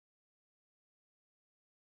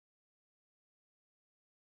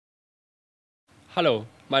Hello,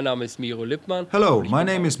 my name is Miro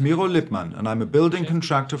Lippmann and I'm a building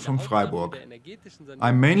contractor from Freiburg.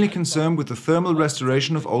 I'm mainly concerned with the thermal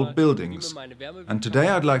restoration of old buildings, and today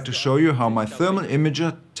I'd like to show you how my thermal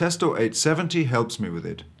imager Testo 870 helps me with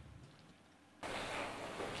it.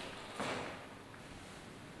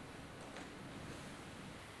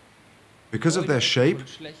 Because of their shape,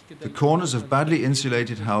 the corners of badly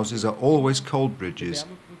insulated houses are always cold bridges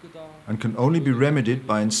and can only be remedied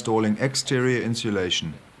by installing exterior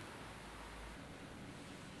insulation.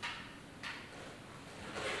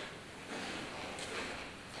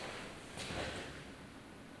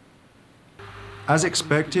 As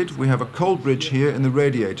expected, we have a cold bridge here in the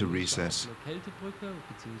radiator recess.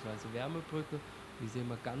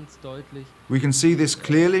 We can see this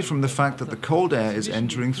clearly from the fact that the cold air is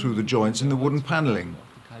entering through the joints in the wooden paneling.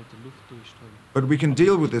 But we can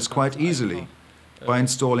deal with this quite easily by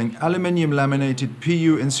installing aluminium laminated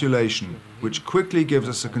PU insulation, which quickly gives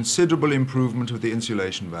us a considerable improvement of the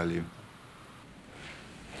insulation value.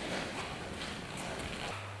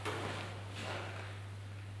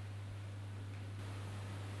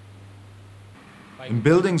 In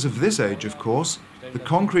buildings of this age, of course, the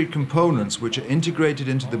concrete components which are integrated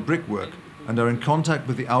into the brickwork and are in contact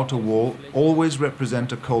with the outer wall always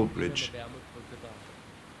represent a cold bridge.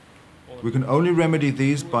 We can only remedy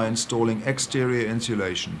these by installing exterior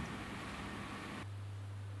insulation.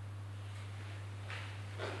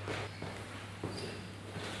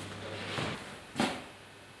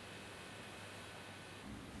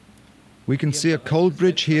 We can see a cold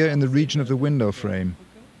bridge here in the region of the window frame.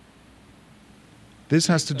 This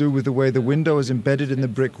has to do with the way the window is embedded in the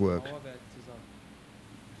brickwork.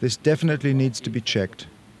 This definitely needs to be checked.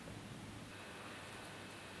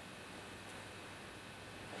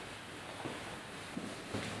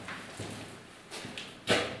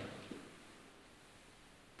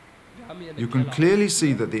 You can clearly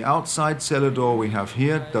see that the outside cellar door we have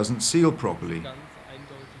here doesn't seal properly.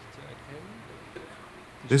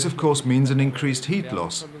 This of course means an increased heat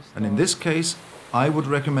loss, and in this case I would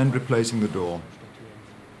recommend replacing the door.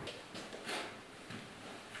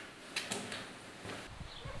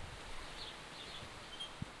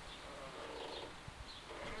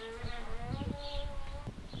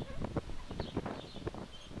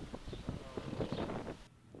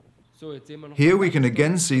 Here we can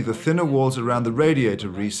again see the thinner walls around the radiator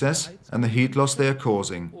recess and the heat loss they are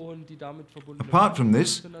causing. Apart from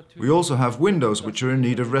this, we also have windows which are in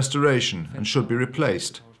need of restoration and should be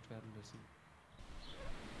replaced.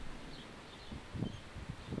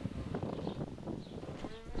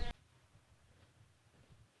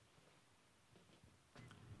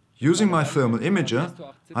 Using my thermal imager,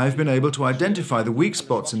 I have been able to identify the weak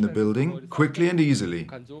spots in the building quickly and easily,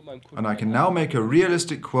 and I can now make a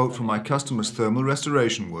realistic quote for my customer's thermal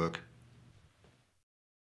restoration work.